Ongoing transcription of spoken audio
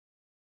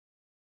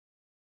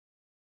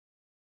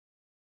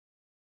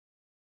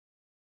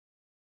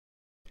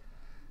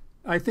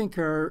I think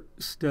our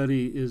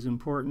study is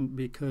important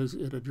because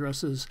it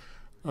addresses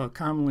a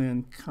commonly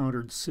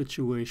encountered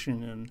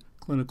situation in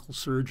clinical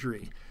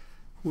surgery.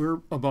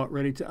 We're about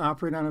ready to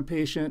operate on a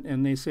patient,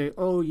 and they say,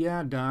 "Oh,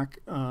 yeah, doc,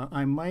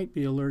 I might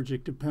be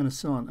allergic to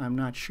penicillin. I'm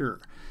not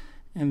sure."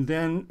 And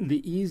then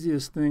the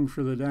easiest thing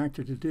for the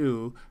doctor to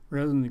do,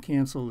 rather than to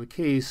cancel the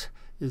case,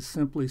 is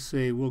simply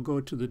say, "We'll go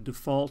to the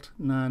default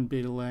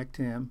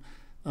non-beta-lactam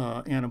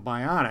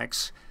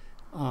antibiotics,"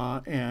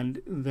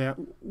 and that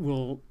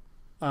will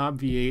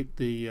obviate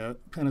the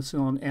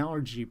penicillin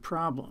allergy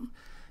problem.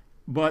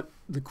 But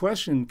the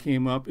question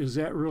came up, is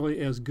that really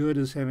as good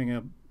as having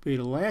a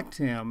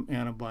beta-lactam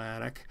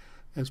antibiotic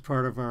as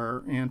part of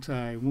our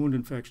anti-wound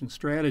infection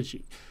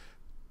strategy?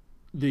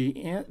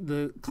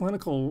 The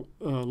clinical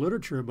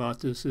literature about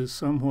this is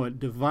somewhat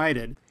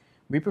divided.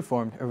 We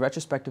performed a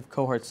retrospective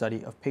cohort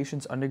study of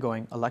patients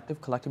undergoing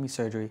elective colectomy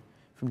surgery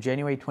from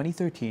January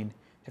 2013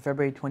 to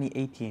February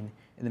 2018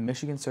 in the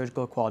Michigan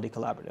Surgical Quality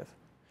Collaborative,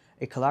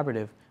 a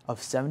collaborative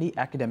of 70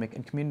 academic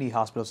and community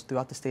hospitals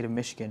throughout the state of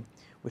Michigan,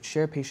 which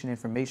share patient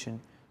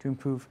information to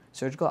improve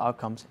surgical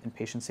outcomes and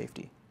patient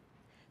safety.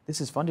 This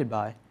is funded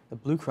by the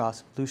Blue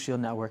Cross Blue Shield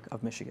Network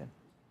of Michigan.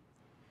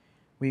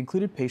 We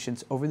included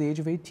patients over the age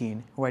of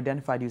 18 who were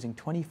identified using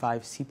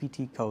 25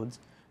 CPT codes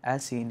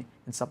as seen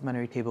in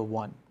Supplementary Table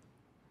 1.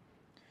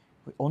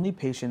 Only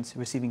patients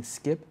receiving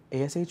SCIP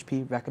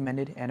ASHP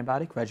recommended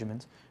antibiotic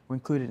regimens were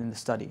included in the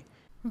study.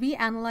 We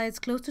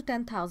analyzed close to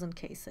 10,000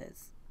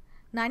 cases.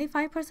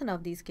 95%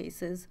 of these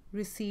cases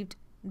received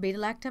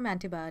beta-lactam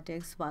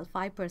antibiotics, while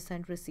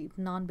 5% received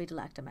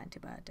non-beta-lactam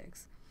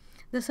antibiotics.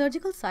 The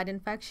surgical site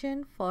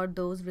infection for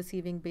those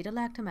receiving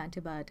beta-lactam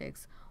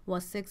antibiotics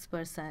was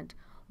 6%,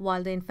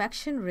 while the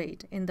infection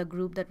rate in the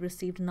group that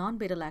received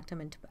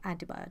non-beta-lactam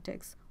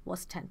antibiotics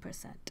was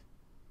 10%.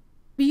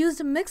 We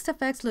used a mixed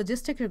effects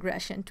logistic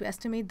regression to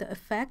estimate the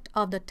effect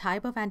of the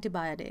type of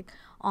antibiotic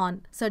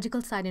on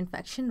surgical site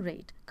infection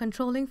rate,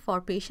 controlling for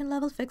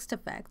patient-level fixed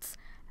effects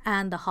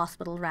and the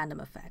hospital random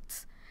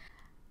effects.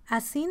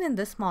 As seen in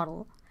this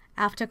model,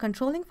 after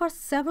controlling for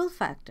several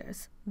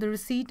factors, the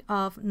receipt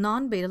of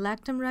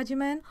non-beta-lactam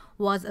regimen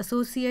was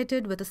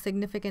associated with a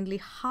significantly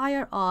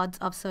higher odds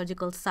of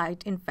surgical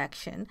site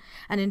infection,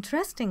 and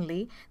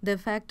interestingly, the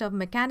effect of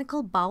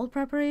mechanical bowel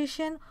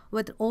preparation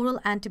with oral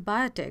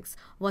antibiotics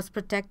was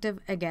protective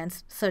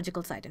against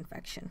surgical site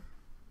infection.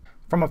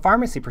 From a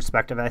pharmacy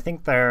perspective, I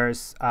think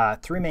there's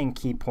three main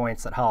key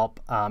points that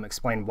help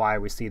explain why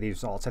we see these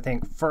results. I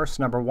think first,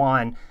 number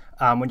one,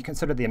 when you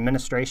consider the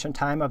administration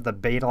time of the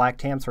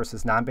beta-lactams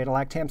versus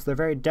non-beta-lactams, they're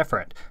very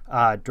different.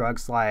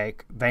 Drugs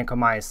like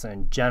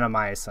vancomycin,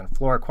 gentamicin,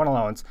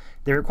 fluoroquinolones,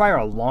 they require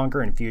a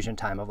longer infusion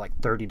time of like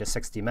 30 to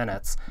 60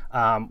 minutes,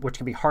 which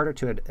can be harder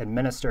to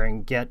administer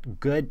and get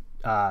good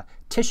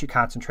tissue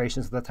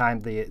concentrations at the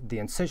time the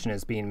incision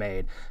is being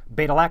made.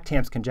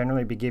 Beta-lactams can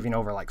generally be given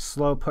over like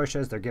slow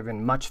pushes. They're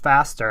given much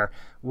faster,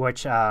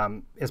 which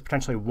is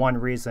potentially one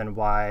reason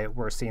why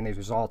we're seeing these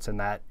results in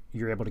that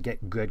you're able to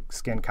get good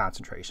skin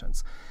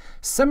concentrations.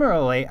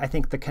 Similarly, I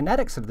think the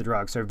kinetics of the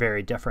drugs are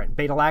very different.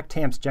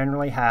 Beta-lactams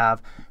generally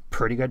have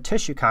pretty good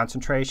tissue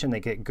concentration.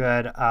 They get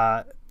good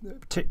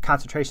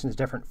concentrations of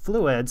different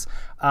fluids,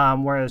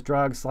 whereas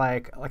drugs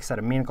like I said,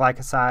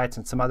 aminoglycosides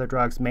and some other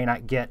drugs may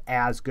not get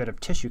as good of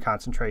tissue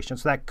concentration.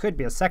 So that could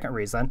be a second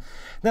reason.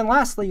 Then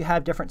lastly, you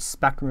have different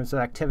spectrums of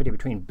activity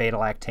between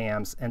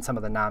beta-lactams and some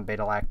of the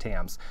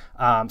non-beta-lactams.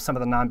 Some of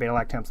the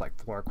non-beta-lactams like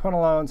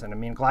fluoroquinolones and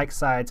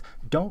aminoglycosides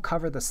don't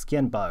cover the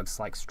skin bugs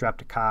like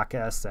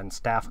streptococcus and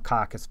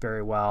staphylococcus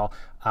very well,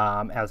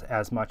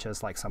 as much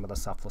as like some of the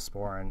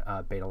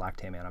cephalosporin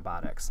beta-lactam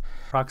antibiotics.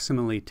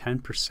 Approximately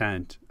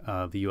 10%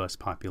 of the U.S.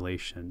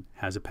 population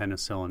has a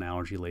penicillin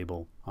allergy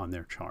label on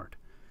their chart.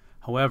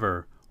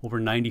 However, over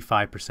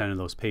 95% of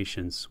those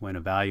patients, when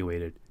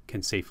evaluated,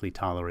 can safely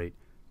tolerate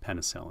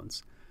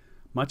penicillins.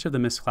 Much of the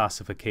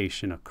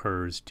misclassification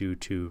occurs due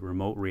to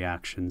remote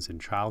reactions in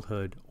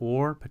childhood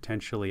or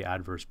potentially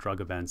adverse drug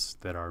events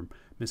that are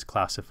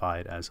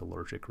misclassified as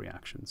allergic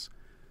reactions.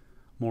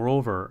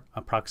 Moreover,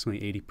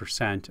 approximately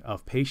 80%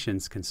 of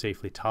patients can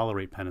safely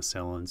tolerate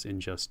penicillins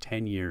in just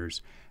 10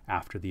 years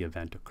after the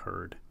event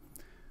occurred.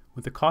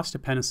 With the cost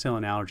of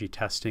penicillin allergy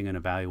testing and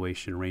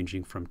evaluation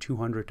ranging from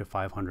 $200 to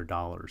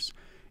 $500,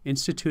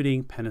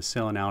 instituting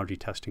penicillin allergy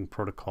testing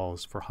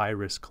protocols for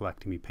high-risk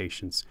colectomy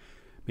patients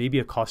may be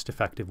a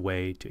cost-effective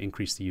way to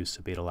increase the use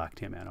of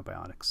beta-lactam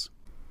antibiotics.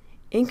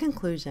 In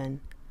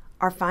conclusion,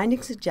 our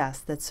findings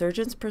suggest that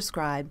surgeons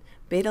prescribe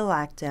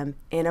beta-lactam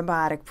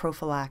antibiotic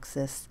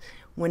prophylaxis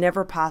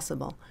whenever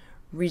possible,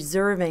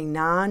 reserving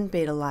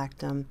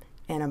non-beta-lactam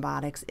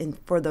antibiotics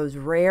for those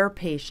rare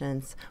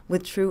patients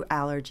with true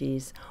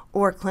allergies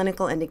or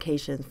clinical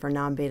indications for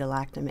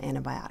non-beta-lactam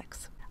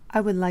antibiotics.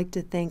 I would like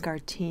to thank our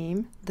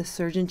team, the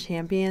surgeon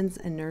champions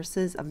and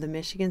nurses of the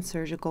Michigan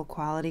Surgical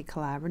Quality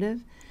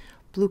Collaborative,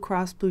 Blue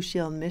Cross Blue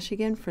Shield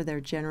Michigan for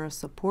their generous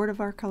support of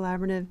our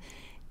collaborative,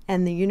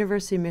 and the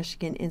University of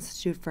Michigan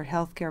Institute for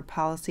Healthcare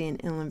Policy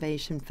and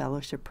Innovation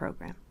Fellowship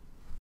Program.